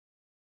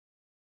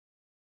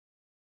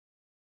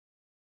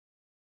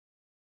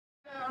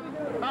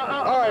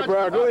All right,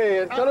 bro, go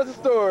ahead. Tell us a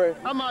story.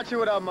 I'm out here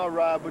without my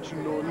ride, but you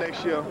know,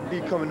 next year,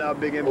 he coming out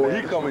big and bad. Oh,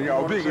 he coming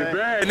out big and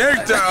bad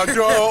next time,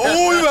 Joe.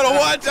 Oh, you better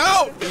watch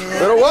out.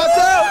 Better watch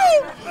out.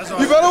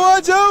 You better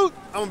watch out.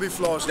 I'm gonna be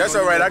flawless. That's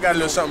all right. I got a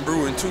little something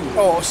brewing, too.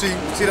 Oh, see,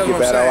 that's what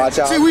I'm saying. Watch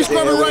out. See, we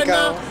scrubbing right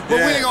now, but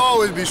we ain't gonna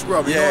always be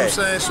scrubbing, you know what I'm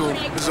saying? So,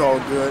 it's all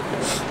good.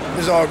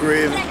 It's all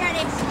gravy.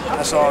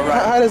 That's all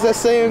right. How does that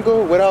saying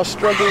go? Without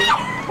struggling?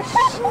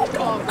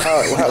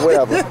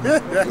 Whatever.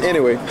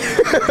 Anyway.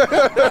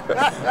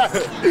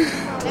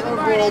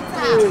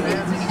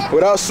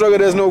 Without struggle,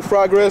 there's no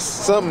progress.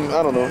 Something,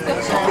 I don't know.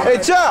 Hey,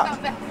 Chop!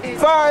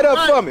 Fire it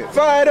up for me.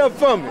 Fire it up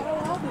for me.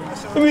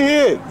 Let me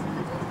hear it.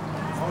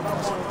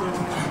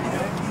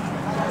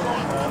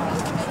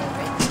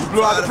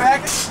 Blew out the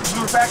pack?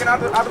 Blew the packing out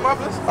the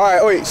mufflers? All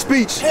right, wait.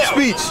 Speech.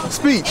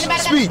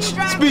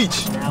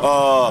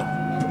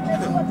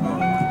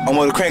 I'm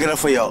gonna crank it up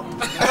for y'all.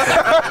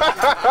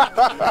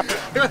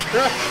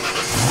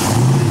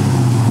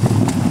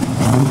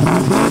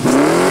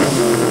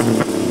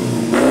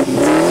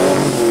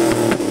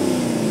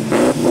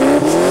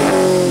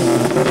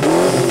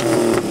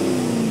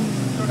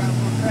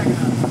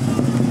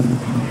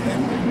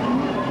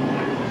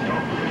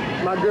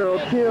 My girl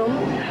Kim.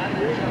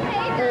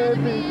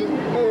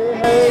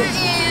 Hey.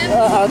 I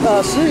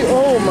see.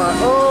 Oh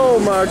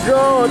my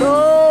God.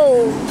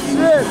 Oh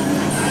shit.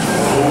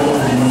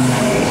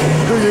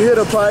 Do you hear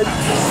the pipe?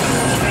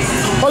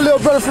 My little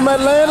brother from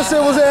Atlanta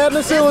said what's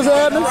happening.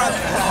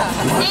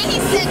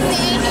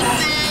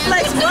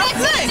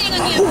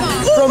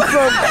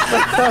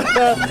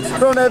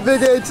 From that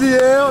big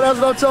ATL. That's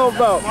what I'm talking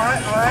about. All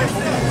right.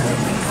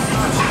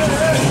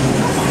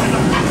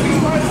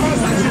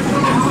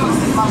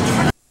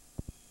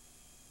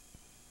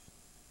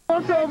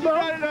 I'm talking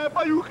about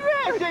Bayou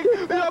Classic.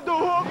 We have the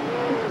hook.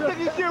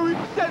 Second year we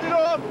set it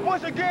off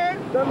once again.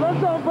 That's what I'm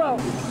talking about.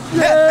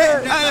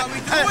 Yeah.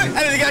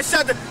 I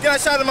got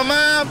shot to my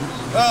mom.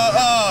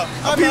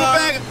 People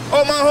back,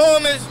 all my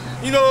homies.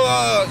 You know,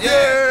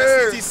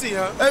 That's CTC,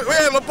 huh?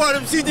 Yeah, I'm a part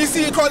of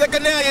CTC across the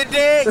canal, you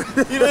dig?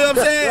 You know what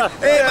I'm saying?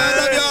 Hey, man, I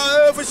love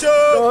y'all for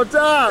sure. All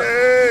time.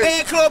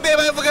 Hey, Club,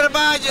 baby, I ain't forget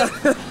about you.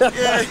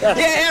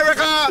 Yeah,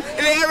 Erica.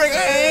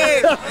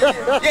 Hey.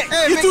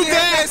 Yeah, You too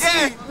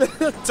dancing.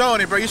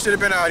 Tony, bro, you should have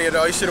been out here,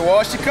 though. You should have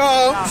washed your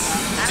car.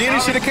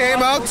 Jenny should have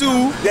came out,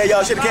 too. Yeah,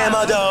 y'all should have came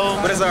out, though.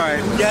 But it's all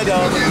right. Yeah,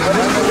 dog.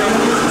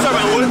 It's all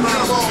right, Woody.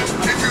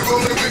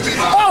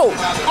 Oh!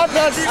 I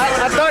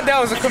thought that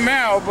was a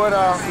Camaro, but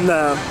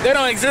no. They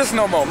don't exist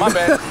no more. My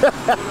bad.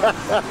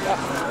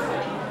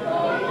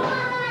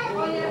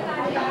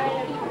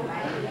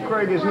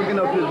 Craig is hooking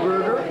up his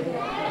burger.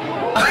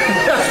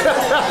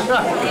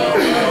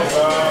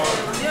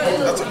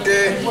 That's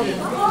okay.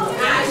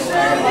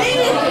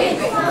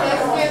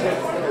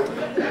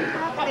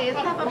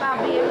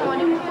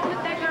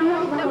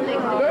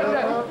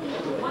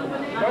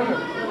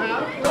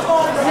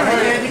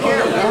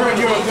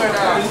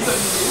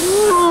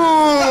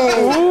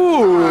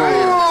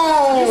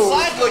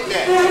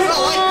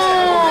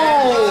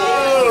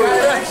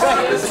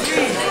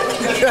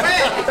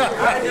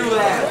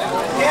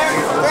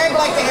 Greg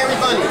like the hairy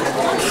bunny.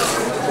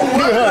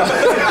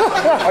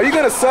 Are you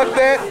gonna suck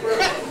that?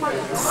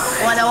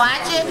 Wanna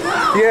watch it?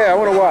 Yeah, I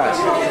wanna watch.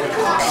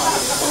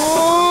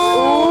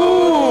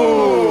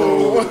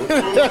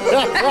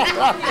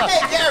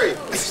 Hey, Gary,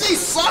 she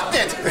sucked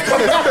it.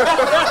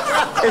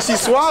 And she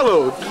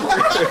swallowed.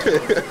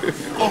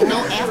 Oh,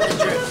 no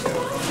after.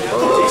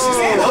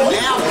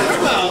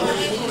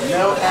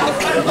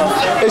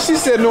 And she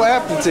said no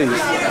aftertaste. No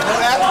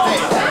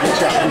aftertaste.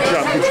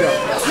 Good job.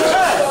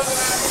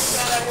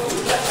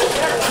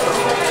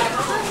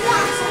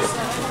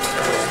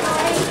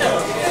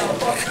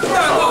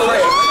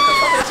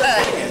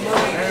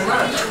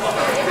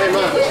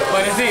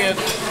 What is it?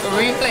 A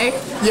replay?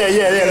 Yeah.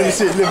 Let me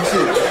see it.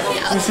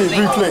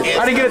 Replay. I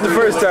didn't get it the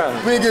first time.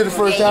 We didn't get it the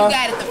first Yeah, time. you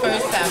got it the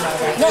first time, all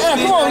right. No,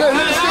 come on, let me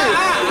see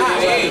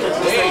it.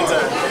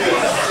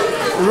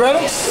 You ready?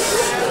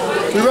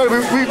 We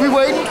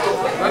waiting?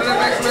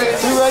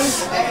 We ready?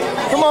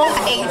 Come on. I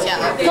hate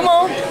y'all. Come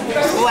on.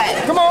 What?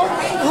 Come on.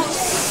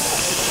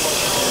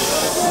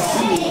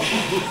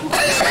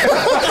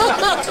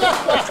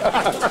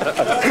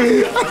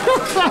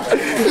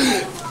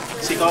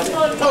 She goes,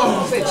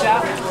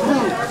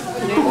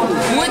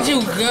 Would you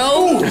go?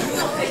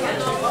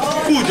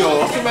 who,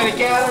 dog? Too many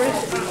calories?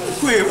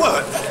 Quit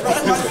what?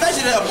 My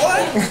special there, boy.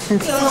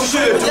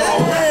 Shit,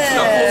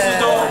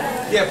 dog.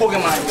 Yeah,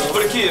 Pokemon, dog.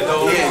 For the kid,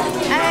 dog. Yeah.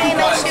 I ain't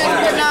no shooting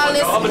and all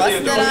this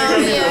busted on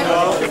here.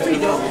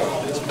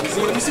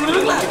 Let me see what it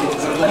looks like.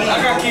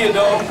 I got kid,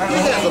 dog. He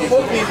has a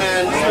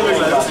Pokemon.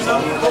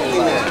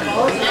 Pokemon.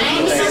 I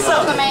ain't no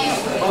Pokemon.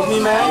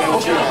 Pokemon?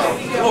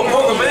 Oh,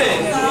 Pokemon.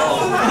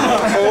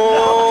 Oh.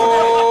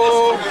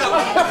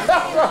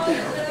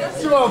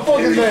 You are a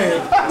fucking man.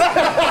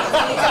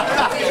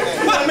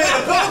 What, man?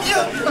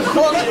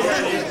 Pokemon?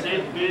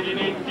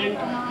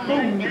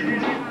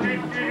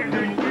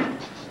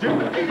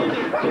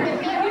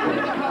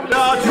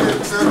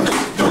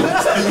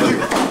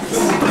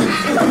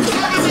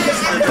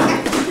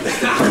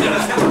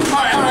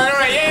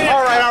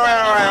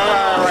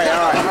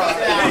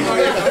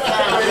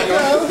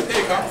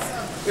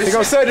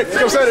 Come Cedric.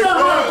 Come Cedric. Hey!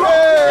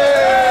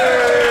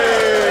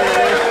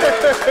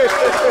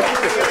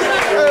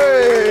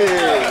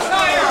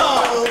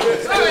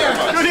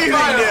 Good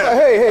evening there.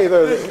 Hey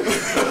there.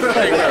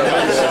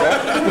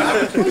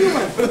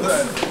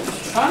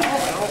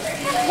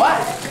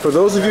 For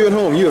those of you at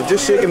home, you have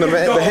just shaken the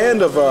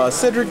hand of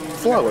Cedric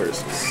Flowers.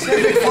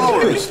 Cedric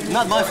Flowers.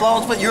 Not my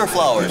flowers, but your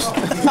flowers.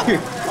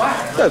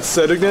 That's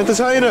Cedric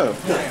Nantatina.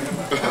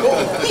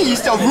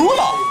 He's the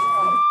ruler.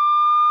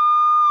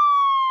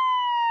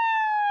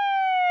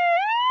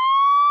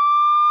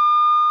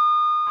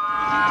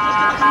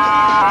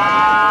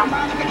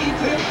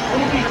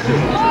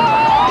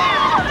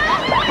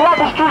 Block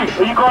the street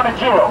or you going to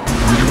jail.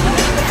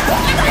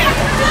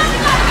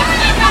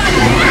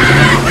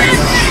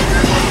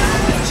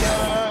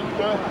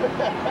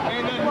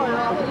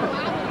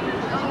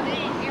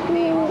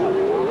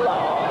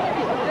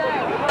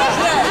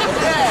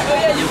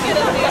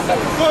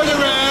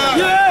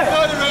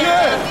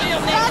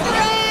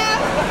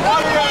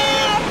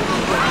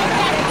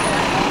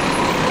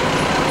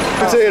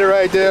 Potato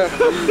right there.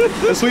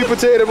 The sweet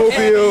potato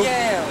mobile.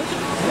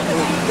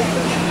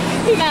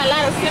 He got a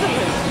lot of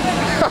cinnamon.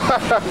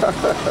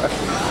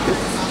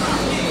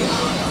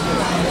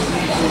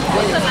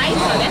 What's the light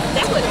for?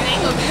 That's what the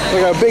name of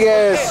it. Like a big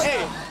ass.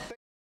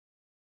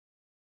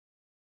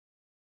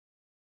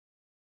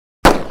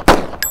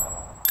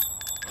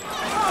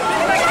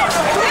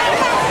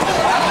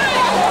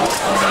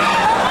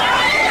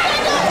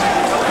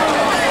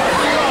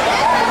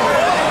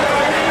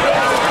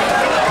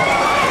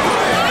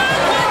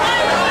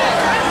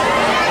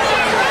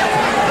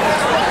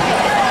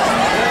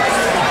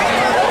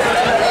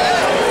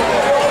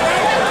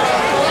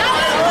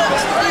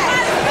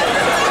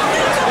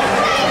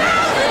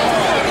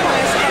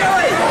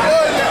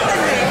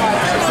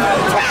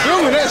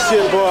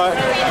 Shit, boy.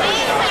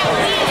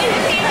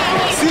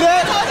 See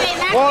that?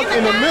 Walk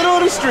in the middle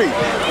of the street.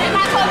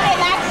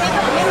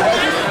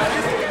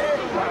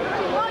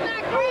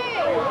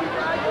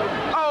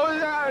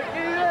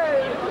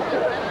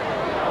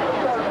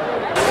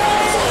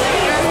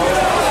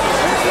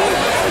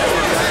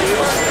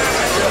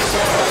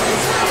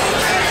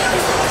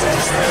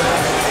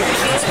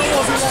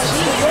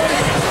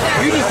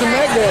 You just a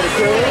Mac daddy,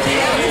 kid.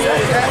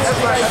 That's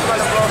right.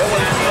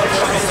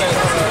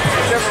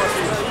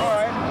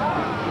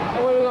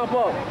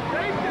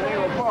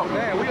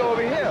 Man, we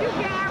over here. No,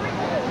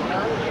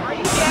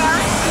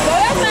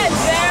 that's not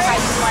Jerry.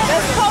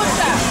 That's Coach.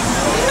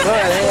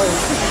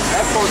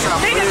 That's Coach. No,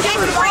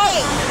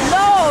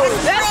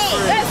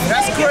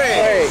 That's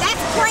Craig. That's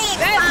Craig.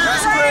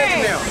 That's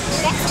Craig now.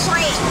 That's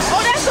Craig.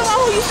 Oh, that's the one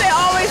who you say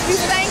always be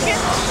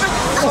thinking?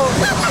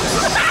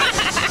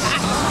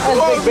 That's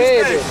Big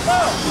Baby.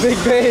 Big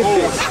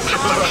Baby.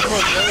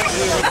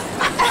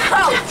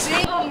 Oh,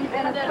 jeez.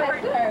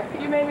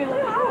 You made me look.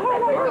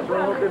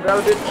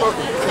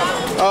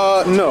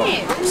 No.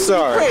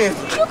 Sorry.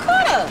 You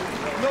could've.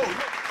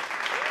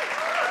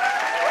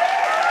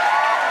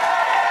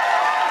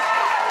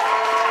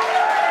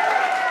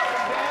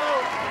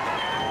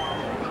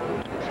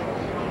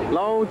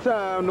 Long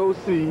time no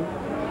see.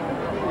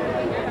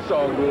 It's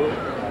all good.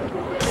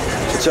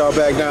 Get y'all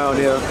back down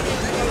here.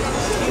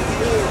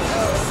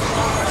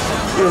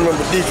 You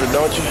remember Dietrich,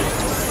 don't you?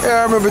 Yeah,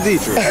 I remember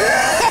Dietrich.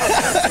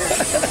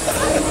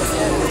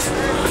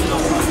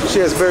 She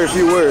has very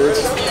few words.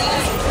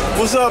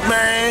 What's up,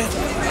 man?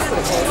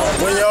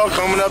 When y'all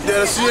coming up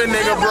there to see a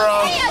nigga,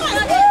 bro?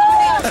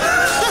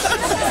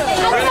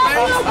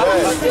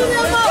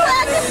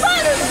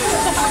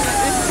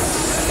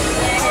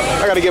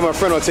 I gotta get my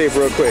friend on tape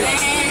real quick.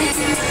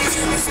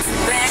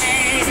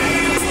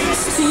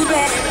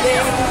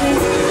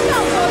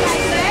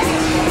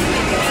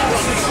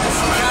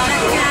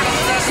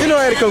 You know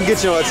I had to come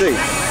get you on tape.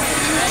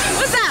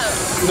 What's up?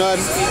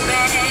 Nothing.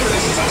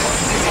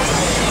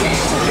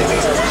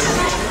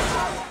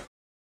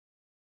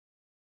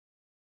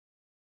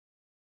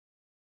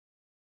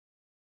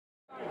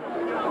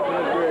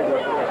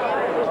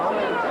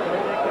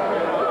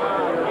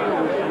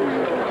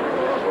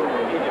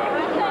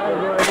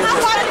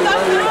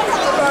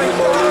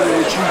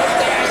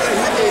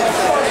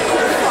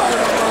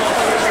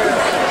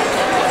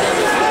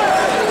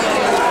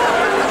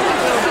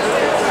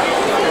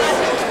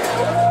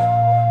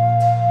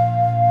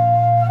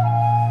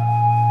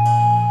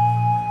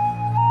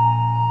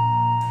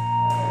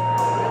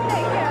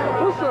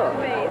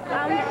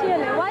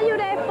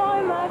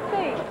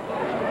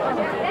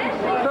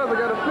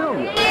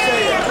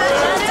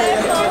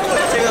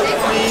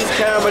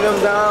 Camera them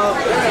down.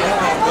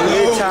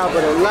 They top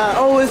of the line.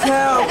 Oh, it's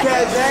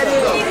Hellcat, daddy.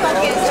 You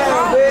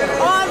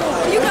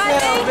got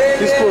that?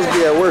 He's supposed to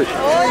be at work. Oh, I'm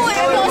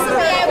supposed to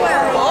be at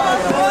work.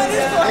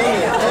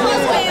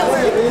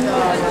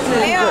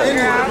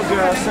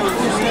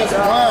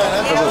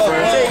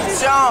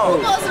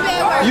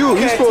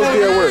 He's supposed to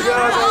be at work.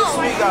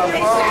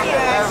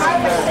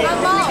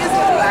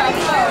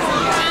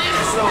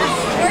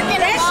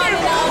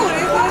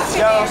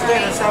 Y'all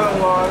stand in solid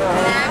water.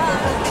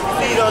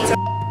 Feet on top.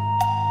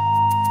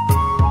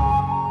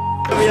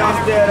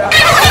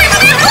 downstairs.